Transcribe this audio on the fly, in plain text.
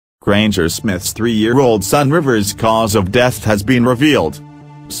Granger Smith's 3-year-old son River's cause of death has been revealed.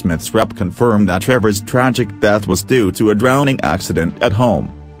 Smith's rep confirmed that Trevor's tragic death was due to a drowning accident at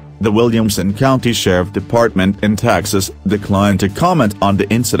home. The Williamson County Sheriff Department in Texas declined to comment on the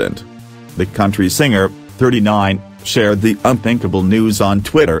incident. The country singer, 39, shared the unthinkable news on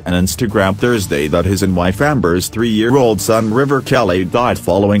Twitter and Instagram Thursday that his and wife Amber's 3-year-old son River Kelly died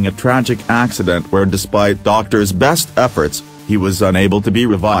following a tragic accident where, despite doctors' best efforts, he was unable to be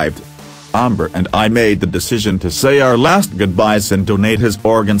revived. Amber and I made the decision to say our last goodbyes and donate his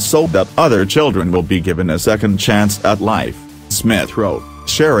organs so that other children will be given a second chance at life, Smith wrote,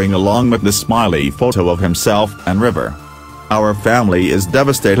 sharing along with the smiley photo of himself and River. Our family is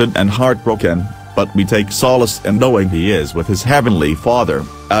devastated and heartbroken, but we take solace in knowing he is with his heavenly Father,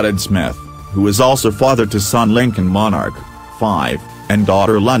 added Smith, who is also father to son Lincoln Monarch, 5, and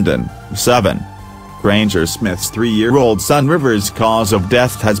daughter London, 7. Granger Smith's 3-year-old son River's cause of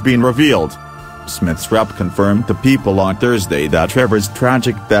death has been revealed. Smith's rep confirmed to People on Thursday that Trevor's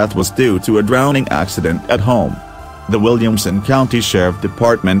tragic death was due to a drowning accident at home. The Williamson County Sheriff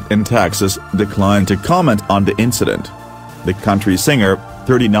Department in Texas declined to comment on the incident. The country singer,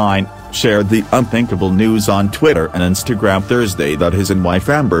 39, shared the unthinkable news on Twitter and Instagram Thursday that his and wife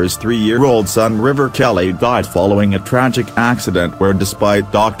Amber's 3-year-old son River Kelly died following a tragic accident where,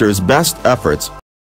 despite doctors' best efforts,